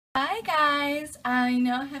Hi guys! I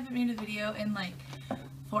know I haven't made a video in like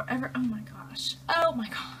forever. Oh my gosh,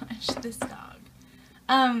 this dog.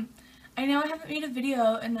 I know I haven't made a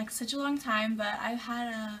video in like such a long time, but I've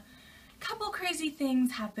had a couple crazy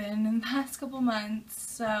things happen in the past couple months,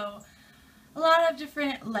 so a lot of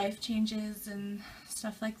different life changes and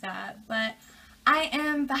stuff like that. But I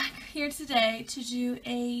am back here today to do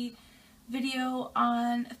a video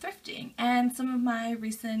on thrifting and some of my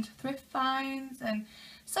recent thrift finds and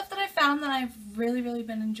stuff that I found that I've really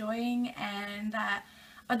been enjoying and that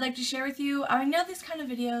I'd like to share with you. I know these kind of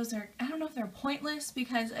videos are, I don't know if they're pointless,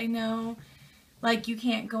 because I know like you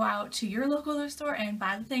can't go out to your local thrift store and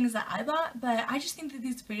buy the things that I bought, but I just think that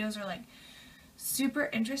these videos are like super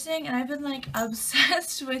interesting, and I've been like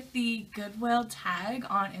obsessed with the Goodwill tag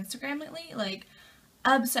on Instagram lately, like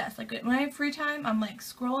obsessed. Like when I have free time, I'm like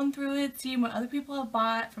scrolling through it, seeing what other people have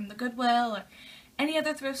bought from the Goodwill or any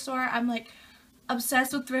other thrift store. I'm like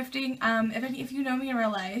obsessed with thrifting. If you know me in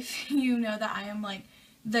real life, you know that I am like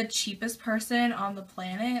the cheapest person on the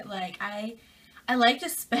planet. Like I like to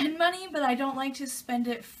spend money, but I don't like to spend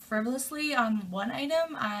it frivolously on one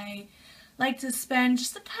item. I like to spend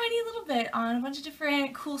just a tiny little bit on a bunch of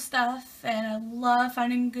different cool stuff, and I love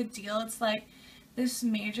finding a good deal. It's like this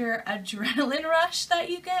major adrenaline rush that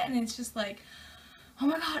you get, and it's just like, oh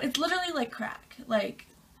my god, it's literally like crack. Like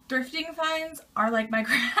thrifting finds are like my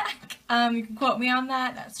crack. You can quote me on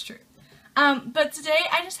that, that's true. But today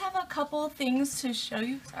I just have a couple things to show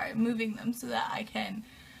you. Sorry, I'm moving them so that I can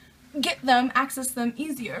get them, access them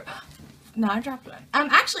easier. No, I dropped one.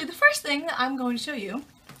 Actually, the first thing that I'm going to show you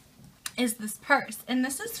is this purse, and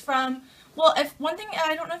this is from, well, if one thing,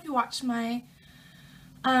 I don't know if you watched my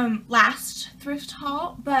last thrift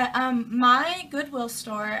haul, but my Goodwill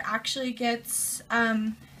store actually gets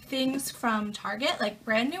things from Target, like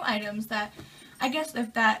brand new items that I guess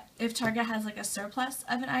if Target has like a surplus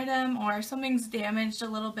of an item, or something's damaged a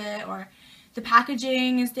little bit, or the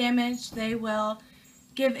packaging is damaged, they will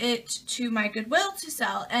give it to my Goodwill to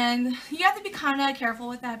sell. And you have to be kind of careful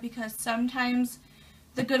with that, because sometimes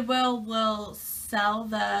the Goodwill will sell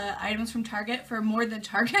the items from Target for more than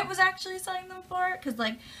Target was actually selling them for, because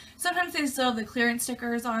like sometimes they still have the clearance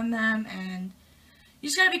stickers on them, and you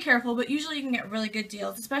just gotta be careful. But usually you can get really good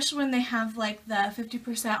deals, especially when they have like the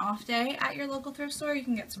 50% off day at your local thrift store. You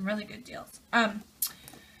can get some really good deals.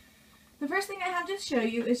 The first thing I have to show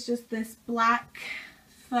you is just this black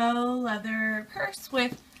faux leather purse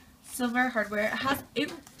with silver hardware. It has a,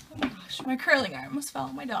 oh my gosh, my curling iron almost fell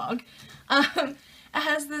on my dog. It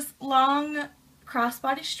has this long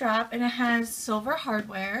crossbody strap, and it has silver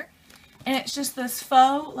hardware, and it's just this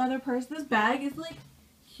faux leather purse. This bag is like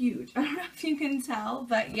huge. I don't know if you can tell,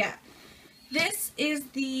 but yeah. This is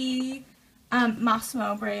the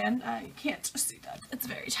Massimo brand. I can't see that. It's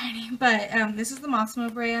very tiny, but this is the Massimo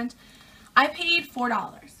brand. I paid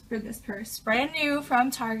 $4 for this purse. Brand new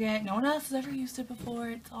from Target. No one else has ever used it before.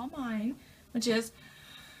 It's all mine, which is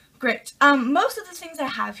great. Most of the things I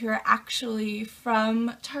have here are actually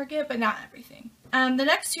from Target, but not everything. The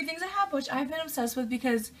next two things I have, which I've been obsessed with,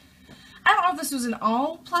 because I don't know if this was an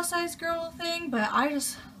all plus size girl thing, but I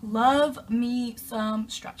just love me some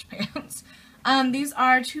stretch pants. These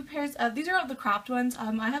are two pairs of, these are the cropped ones.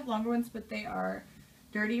 I have longer ones, but they are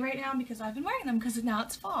dirty right now because I've been wearing them because now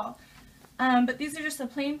it's fall. But these are just a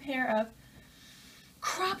plain pair of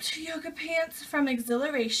cropped yoga pants from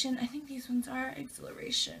Exhilaration. I think these ones are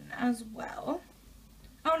Exhilaration as well.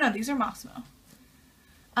 Oh no, these are Massimo.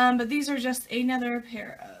 But these are just another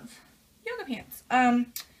pair of yoga pants.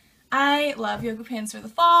 I love yoga pants for the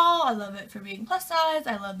fall. I love it for being plus size.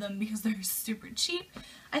 I love them because they're super cheap.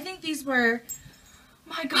 I think these were,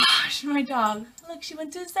 my gosh, my dog. Look, she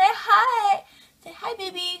went to say hi. Say hi,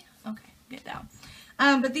 baby. Okay, get down.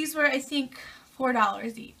 But these were, I think,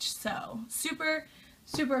 $4 each. So super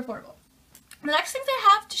affordable. The next things I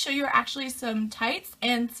have to show you are actually some tights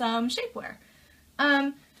and some shapewear.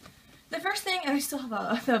 The first thing, and I still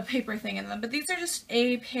have the paper thing in them, but these are just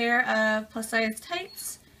a pair of plus size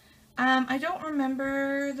tights. I don't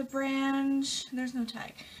remember the brand. There's no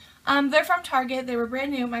tag. They're from Target. They were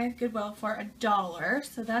brand new at my Goodwill for $1,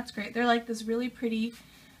 so that's great. They're like this really pretty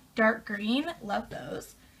dark green. Love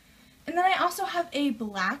those. And then I also have a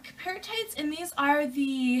black pair of tights, and these are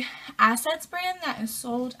the Assets brand that is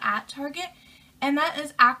sold at Target, and that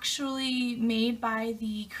is actually made by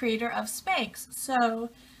the creator of Spanx. So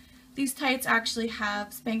these tights actually have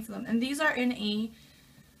Spanx in them, and these are in a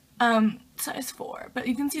size 4, but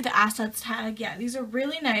you can see the Assets tag. Yeah, these are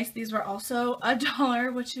really nice. These were also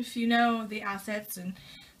 $1, which, if you know the Assets and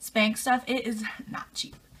Spanx stuff, it is not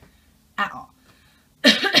cheap at all.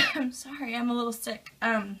 I'm sorry, I'm a little sick.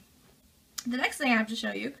 The next thing I have to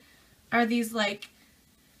show you are these like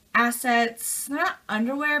Assets. They're not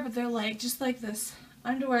underwear, but they're like just like this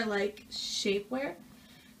underwear like shapewear.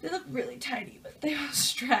 They look really tiny, but they will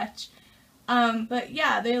stretch. But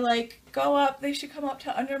yeah, they like go up. They should come up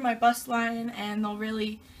to under my bust line, and they'll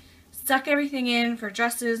really suck everything in for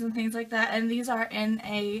dresses and things like that. And these are in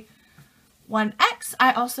a 1X.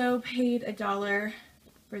 I also paid $1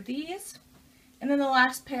 for these. And then the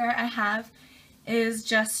last pair I have is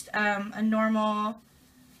just a normal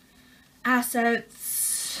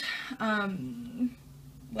Assets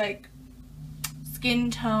like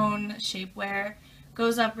skin tone shapewear.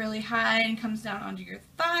 Goes up really high and comes down onto your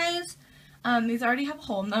thighs. These already have a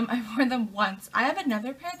hole in them. I've worn them once. I have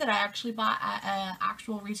another pair that I actually bought at an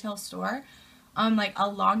actual retail store like a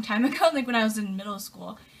long time ago, like when I was in middle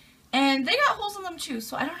school. And they got holes in them too,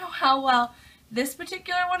 so I don't know how well this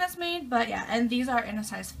particular one is made, but yeah, and these are in a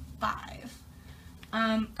size 5.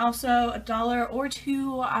 Also $1 or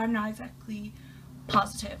 $2, I'm not exactly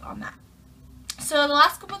positive on that. So the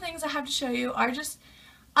last couple things I have to show you are just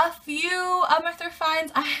a few of my thrift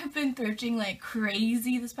finds. I have been thrifting like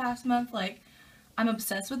crazy this past month. Like, I'm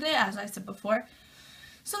obsessed with it, as I said before.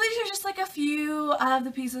 So these are just like a few of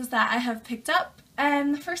the pieces that I have picked up.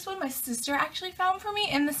 And the first one my sister actually found for me,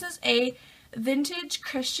 and this is a vintage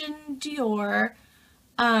Christian Dior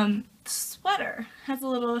sweater. Has a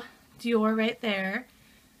little Dior right there.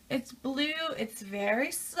 It's blue. It's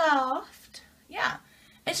very soft. Yeah.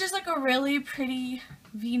 It's just like a really pretty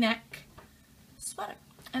V-neck sweater,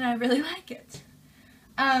 and I really like it.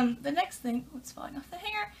 The next thing, it's falling off the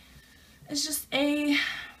hanger, is just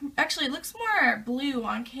actually it looks more blue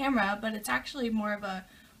on camera, but it's actually more of a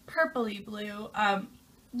purpley blue,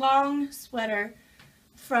 long sweater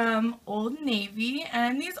from Old Navy,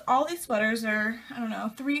 and all these sweaters are, I don't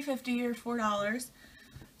know, $3.50 or $4,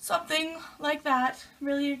 something like that,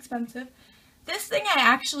 really expensive. This thing I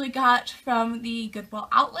actually got from the Goodwill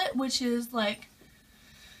outlet, which is like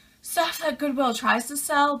stuff that Goodwill tries to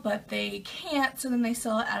sell, but they can't, so then they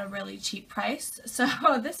sell it at a really cheap price. So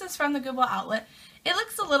this is from the Goodwill outlet. It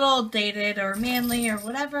looks a little dated or manly or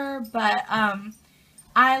whatever, but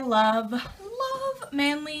I love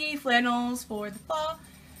manly flannels for the fall.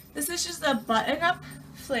 This is just a button-up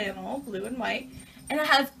flannel, blue and white, and it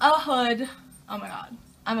has a hood. Oh my god,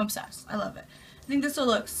 I'm obsessed. I love it. I think this will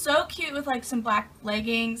look so cute with like some black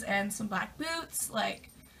leggings and some black boots. Like,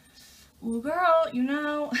 ooh girl, you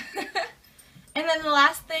know. And then the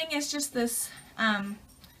last thing is just this, ew,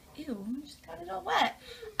 I just got it all wet.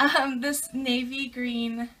 This navy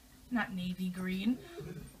green, not navy green.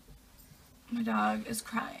 My dog is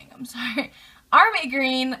crying, I'm sorry. Army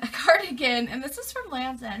green cardigan, and this is from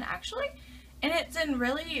Land's End actually. And it's in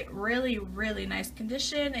really, really, really nice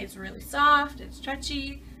condition. It's really soft, it's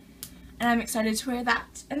stretchy, and I'm excited to wear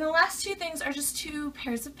that. And the last two things are just 2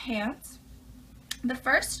 pairs of pants. The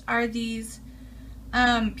first are these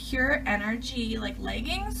Pure Energy like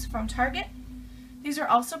leggings from Target. These are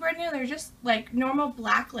also brand new. They're just like normal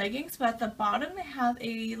black leggings, but at the bottom they have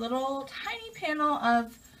a little tiny panel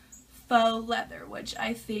of faux leather, which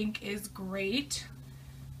I think is great.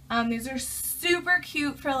 These are super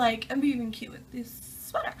cute for like, I'm even cute with this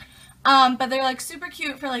sweater. But they're like super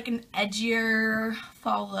cute for like an edgier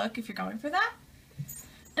fall look if you're going for that.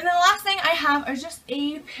 And then the last thing I have are just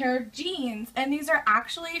a pair of jeans, and these are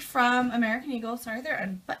actually from American Eagle. Sorry, they're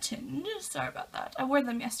unbuttoned. Sorry about that. I wore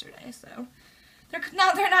them yesterday, so they're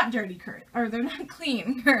not dirty or they're not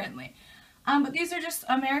clean currently. But these are just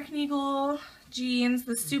American Eagle jeans,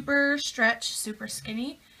 the super stretch, super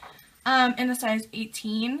skinny, in a size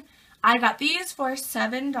 18. I got these for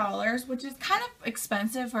 $7, which is kind of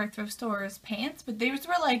expensive for a thrift store's pants, but these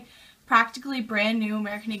were like practically brand new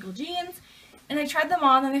American Eagle jeans. And I tried them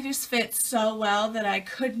on, and they just fit so well that I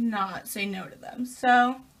could not say no to them.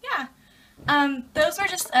 So, yeah. Those are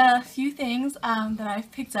just a few things that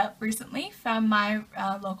I've picked up recently from my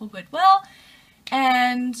local Goodwill.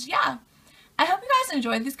 And, yeah. I hope you guys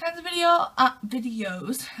enjoyed these kinds of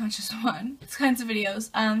videos, not just one, these kinds of videos.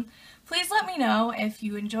 Please let me know if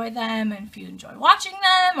you enjoy them, and if you enjoy watching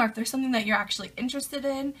them, or if there's something that you're actually interested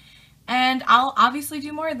in. And I'll obviously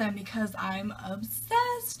do more of them because I'm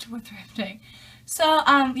obsessed with thrifting. So,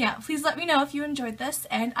 yeah, please let me know if you enjoyed this,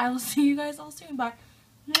 and I will see you guys all soon. Bye.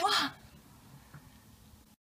 Mwah!